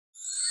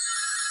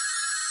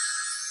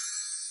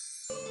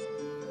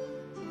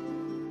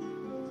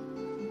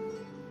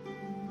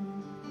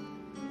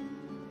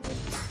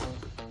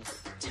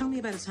me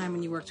about a time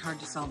when you worked hard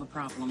to solve a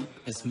problem.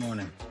 This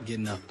morning,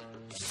 getting up.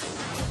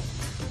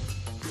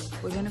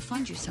 We're gonna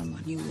find you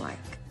someone you like.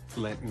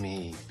 Let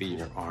me be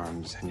your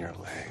arms and your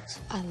legs.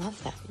 I love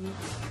that.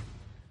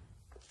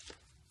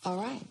 All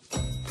right.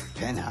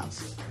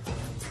 Penthouse.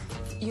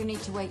 You need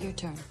to wait your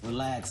turn.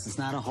 Relax, it's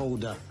not a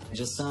holdup.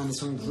 Just sign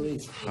this one,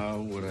 please. How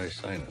would I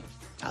sign it?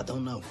 I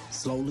don't know.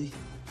 Slowly.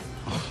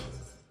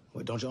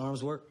 Wait, don't your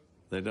arms work?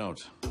 They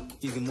don't.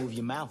 You can move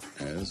your mouth.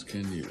 As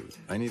can you.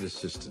 I need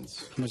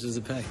assistance. How much does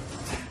it pay?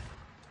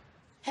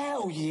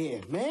 Hell yeah,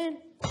 man.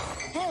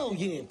 Hell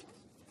yeah.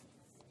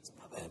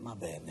 My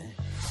bad, man.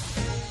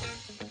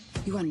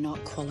 You are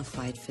not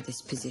qualified for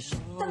this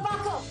position. Then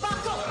back up,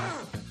 back up!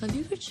 Have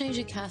you ever changed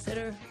a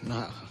catheter?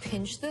 Nah.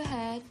 Pinch the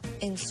head,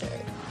 insert.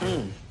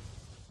 I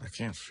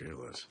can't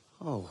feel it.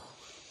 Oh,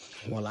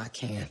 well, I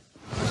can.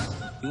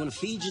 You want to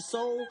feed your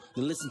soul?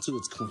 Then listen to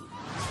It's Clean.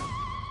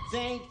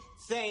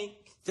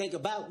 Think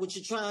about what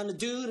you're trying to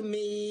do to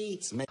me.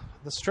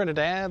 This is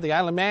Trinidad, the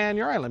Island Man,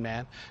 your Island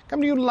Man,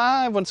 coming to you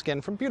live once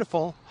again from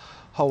beautiful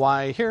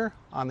Hawaii here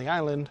on the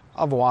island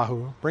of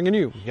Oahu, bringing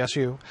you, yes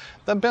you,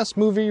 the best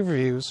movie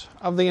reviews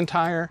of the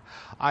entire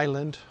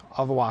island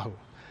of Oahu.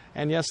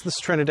 And yes, this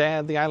is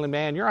Trinidad, the Island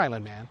Man, your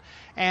Island Man.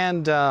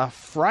 And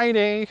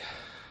Friday,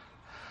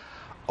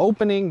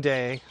 opening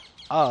day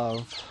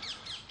of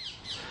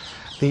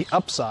The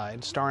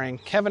Upside, starring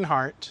Kevin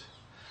Hart,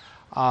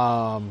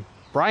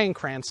 Bryan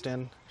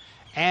Cranston,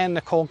 and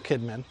Nicole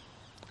Kidman.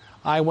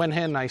 I went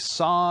ahead and I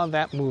saw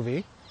that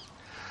movie.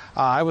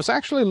 I was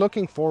actually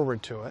looking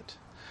forward to it.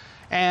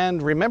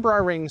 And remember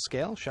our rating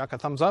scale, shock a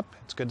thumbs up,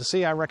 it's good to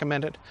see, I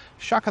recommend it.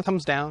 Shock a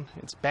thumbs down,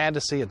 it's bad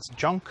to see, it's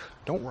junk,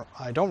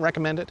 I don't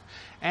recommend it.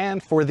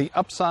 And for The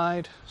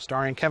Upside,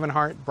 starring Kevin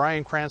Hart,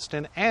 Bryan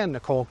Cranston, and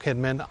Nicole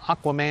Kidman,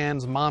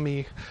 Aquaman's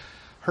mommy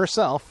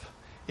herself,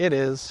 it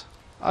is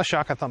a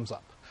shock a thumbs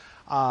up.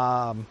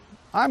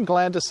 I'm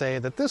glad to say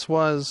that this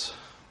was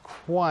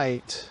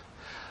quite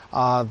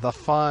the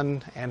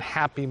fun and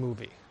happy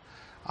movie.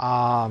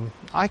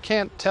 I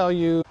can't tell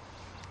you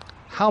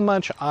how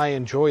much I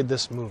enjoyed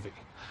this movie.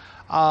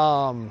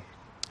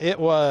 It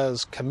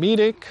was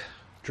comedic,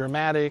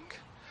 dramatic,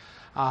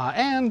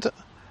 and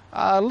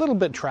a little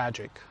bit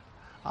tragic.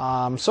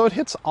 So it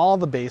hits all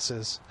the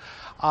bases.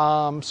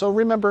 So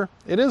remember,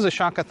 it is a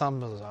shock a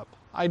thumbs up.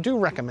 I do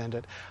recommend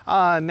it.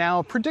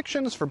 Now,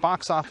 predictions for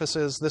box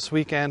offices this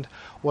weekend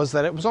was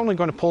that it was only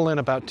going to pull in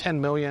about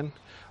 10 million.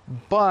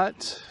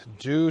 But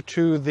due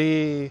to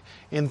the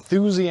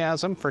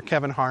enthusiasm for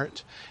Kevin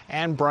Hart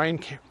and Bryan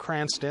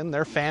Cranston,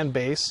 their fan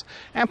base,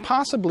 and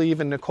possibly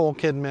even Nicole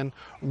Kidman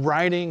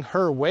riding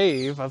her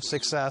wave of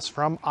success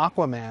from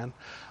Aquaman,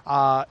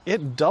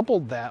 it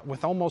doubled that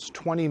with almost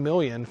 20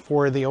 million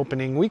for the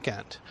opening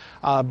weekend,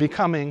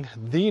 becoming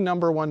the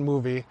 #1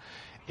 movie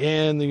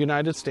in the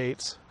United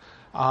States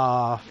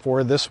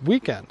for this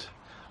weekend.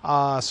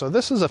 So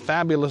this is a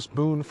fabulous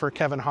boon for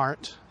Kevin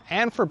Hart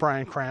and for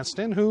Bryan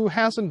Cranston, who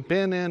hasn't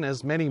been in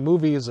as many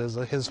movies as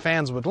his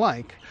fans would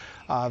like,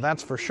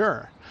 that's for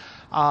sure.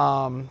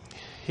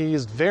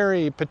 He's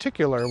very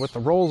particular with the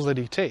roles that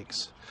he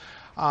takes.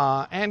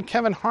 And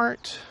Kevin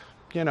Hart,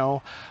 you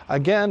know,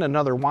 again,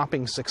 another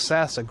whopping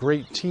success, a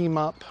great team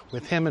up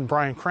with him and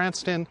Bryan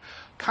Cranston,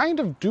 kind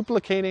of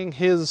duplicating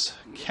his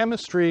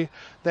chemistry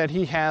that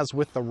he has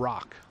with The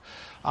Rock,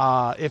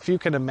 if you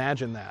can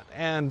imagine that.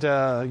 And,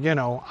 you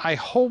know, I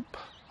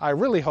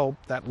really hope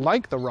that,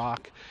 like The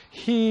Rock,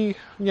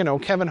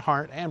 Kevin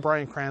Hart and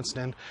Bryan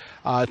Cranston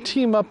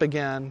team up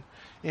again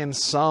in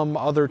some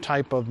other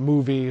type of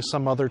movie,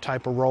 some other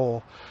type of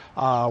role,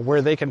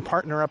 where they can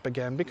partner up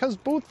again, because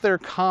both their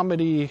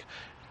comedy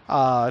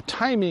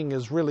timing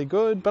is really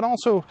good, but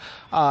also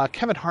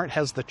Kevin Hart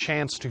has the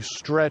chance to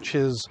stretch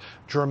his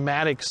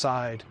dramatic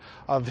side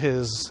of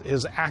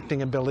his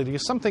acting ability,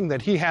 something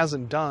that he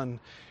hasn't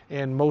done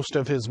in most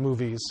of his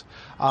movies.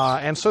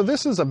 And so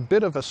this is a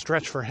bit of a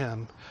stretch for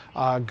him,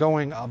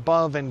 going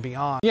above and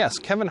beyond. Yes,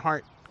 Kevin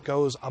Hart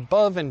goes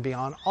above and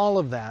beyond all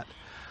of that,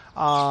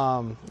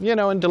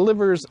 and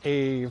delivers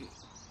a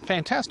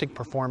fantastic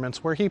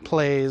performance where he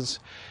plays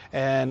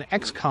an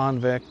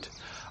ex-convict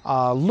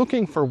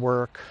looking for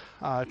work,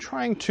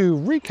 trying to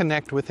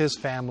reconnect with his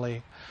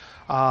family,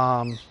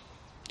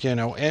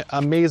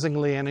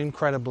 amazingly and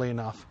incredibly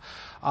enough,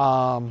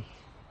 who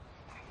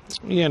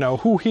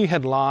he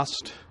had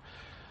lost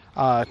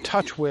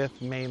touch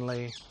with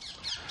mainly,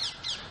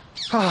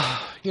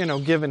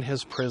 given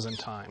his prison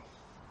time.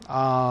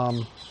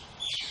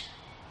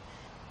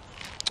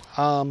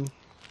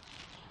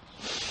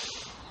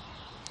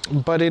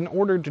 But in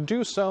order to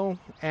do so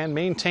and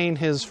maintain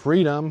his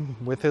freedom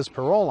with his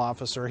parole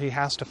officer, he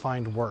has to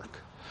find work.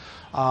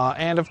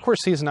 And of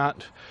course, he's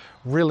not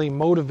really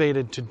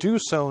motivated to do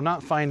so,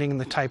 not finding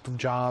the type of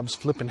jobs,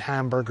 flipping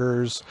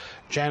hamburgers,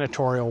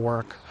 janitorial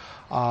work,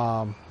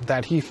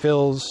 that he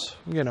feels,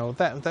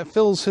 that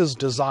fills his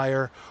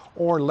desire,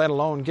 or let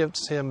alone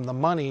gives him the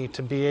money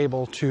to be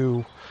able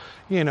to,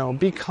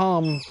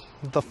 become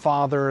the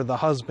father, the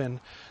husband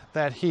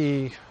that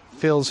he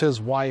feels his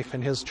wife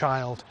and his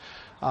child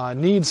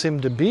needs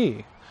him to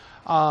be.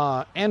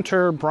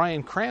 Enter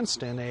Bryan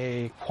Cranston,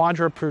 a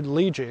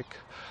quadriplegic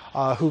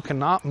who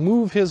cannot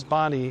move his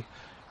body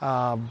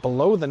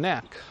below the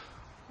neck,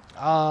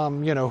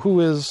 who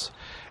is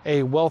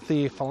a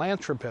wealthy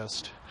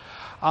philanthropist,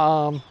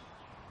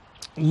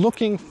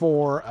 looking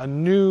for a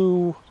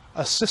new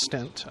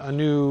assistant, a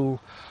new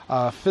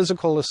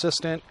physical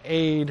assistant,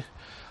 aide,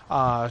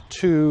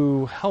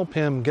 to help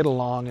him get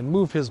along and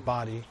move his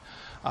body,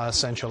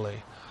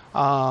 essentially.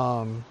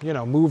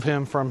 Move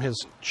him from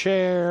his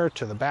chair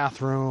to the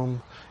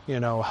bathroom,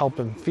 help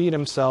him feed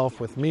himself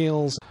with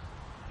meals.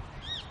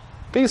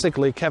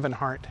 Basically, Kevin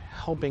Hart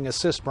helping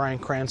assist Bryan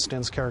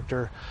Cranston's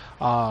character,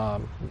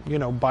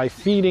 by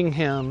feeding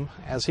him,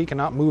 as he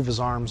cannot move his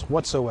arms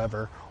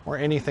whatsoever or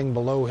anything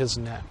below his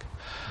neck.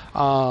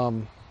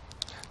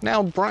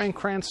 Now, Bryan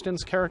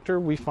Cranston's character,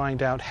 we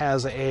find out,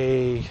 has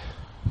a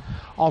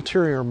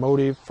ulterior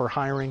motive for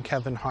hiring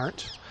Kevin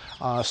Hart,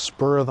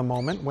 spur of the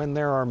moment, when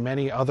there are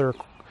many other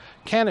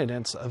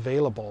candidates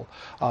available,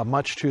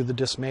 much to the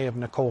dismay of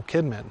Nicole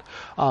Kidman.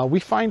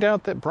 We find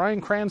out that Bryan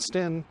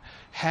Cranston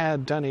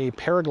had done a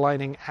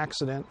paragliding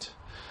accident,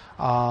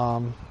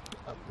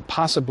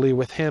 possibly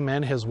with him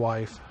and his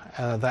wife,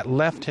 that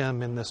left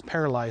him in this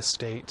paralyzed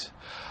state.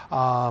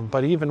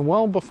 But even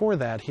well before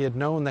that, he had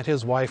known that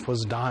his wife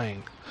was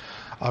dying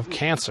of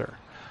cancer,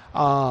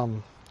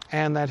 and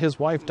that his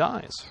wife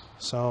dies.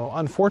 So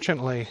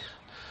unfortunately,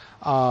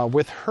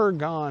 with her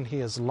gone, he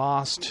has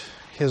lost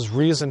his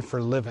reason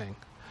for living,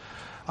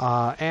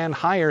 and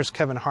hires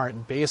Kevin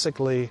Hart,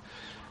 basically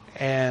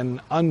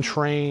an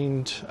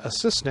untrained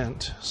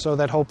assistant, so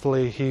that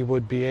hopefully he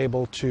would be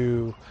able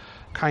to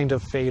kind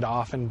of fade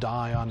off and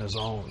die on his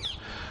own,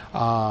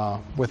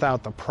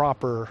 without the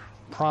proper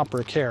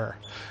care,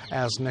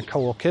 as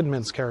Nicole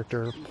Kidman's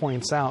character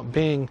points out,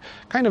 being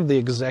kind of the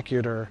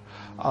executor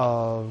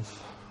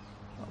of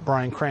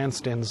Bryan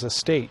Cranston's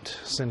estate,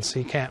 since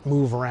he can't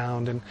move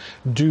around and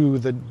do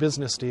the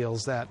business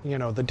deals that,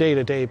 the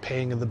day-to-day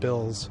paying of the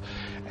bills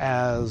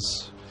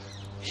as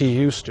he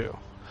used to.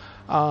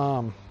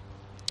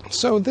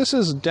 So this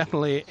is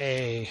definitely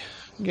a,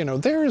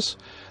 there's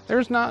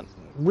not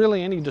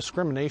really any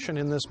discrimination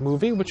in this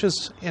movie, which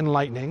is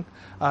enlightening,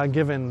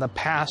 given the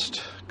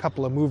past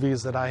couple of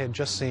movies that I had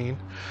just seen.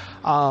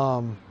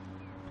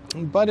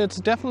 But it's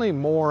definitely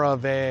more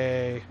of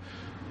a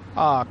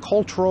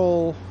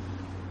cultural,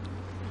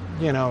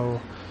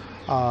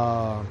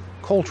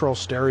 cultural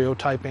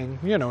stereotyping,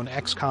 an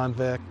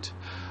ex-convict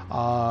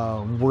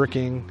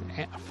working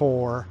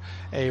for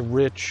a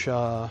rich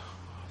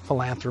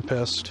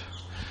philanthropist.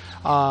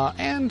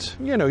 And,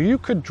 you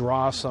could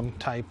draw some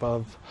type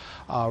of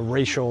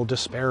racial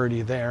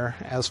disparity there,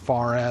 as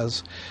far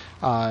as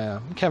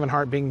Kevin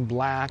Hart being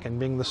black and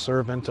being the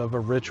servant of a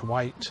rich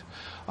white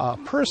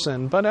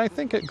person. But I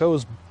think it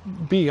goes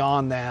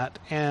beyond that,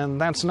 and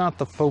that's not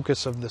the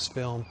focus of this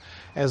film,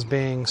 as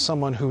being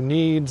someone who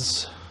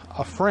needs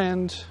a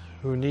friend,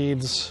 who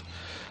needs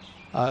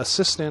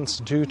assistance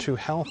due to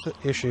health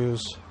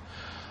issues,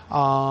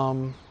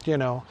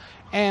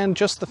 and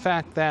just the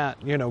fact that,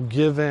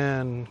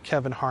 given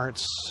Kevin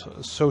Hart's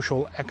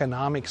social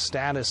economic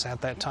status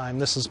at that time,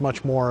 this is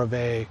much more of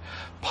a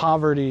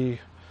poverty,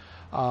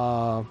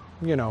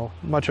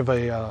 much of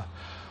a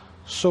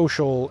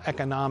social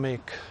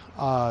economic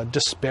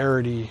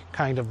disparity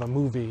kind of a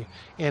movie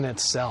in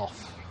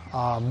itself,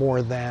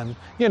 more than,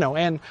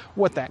 and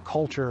what that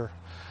culture,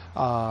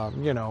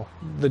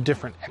 the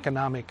different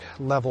economic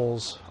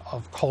levels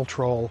of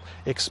cultural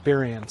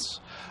experience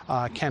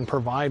can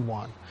provide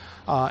one.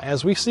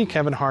 As we see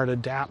Kevin Hart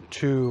adapt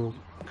to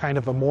kind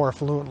of a more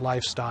affluent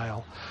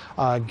lifestyle,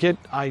 get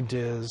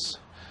ideas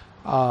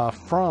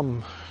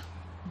from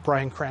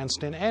Bryan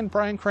Cranston, and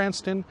Bryan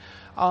Cranston,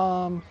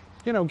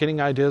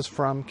 getting ideas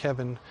from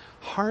Kevin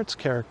Hart's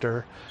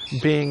character,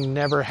 being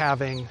never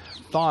having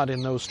thought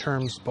in those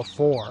terms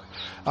before.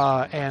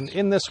 And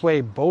in this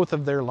way, both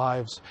of their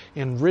lives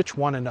enrich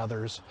one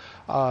another's,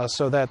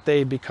 so that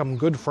they become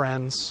good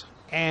friends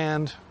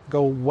and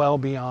go well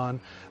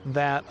beyond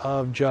that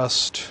of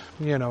just,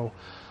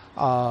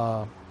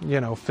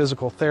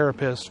 physical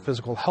therapist,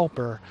 physical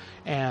helper,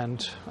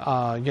 and,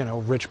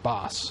 rich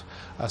boss,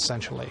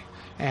 essentially.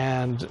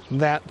 And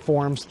that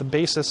forms the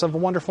basis of a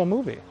wonderful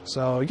movie.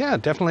 So yeah,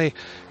 definitely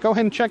go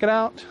ahead and check it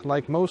out,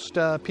 like most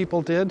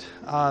people did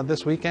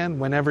this weekend,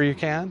 whenever you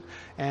can,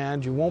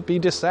 and you won't be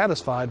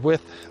dissatisfied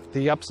with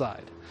the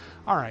upside.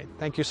 All right,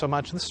 thank you so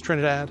much. This is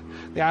Trinidad,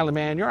 the Island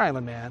Man, your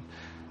Island Man,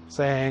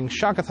 saying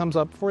shock a thumbs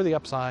up for the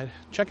upside.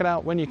 Check it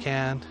out when you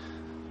can,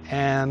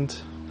 and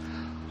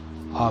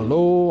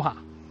aloha.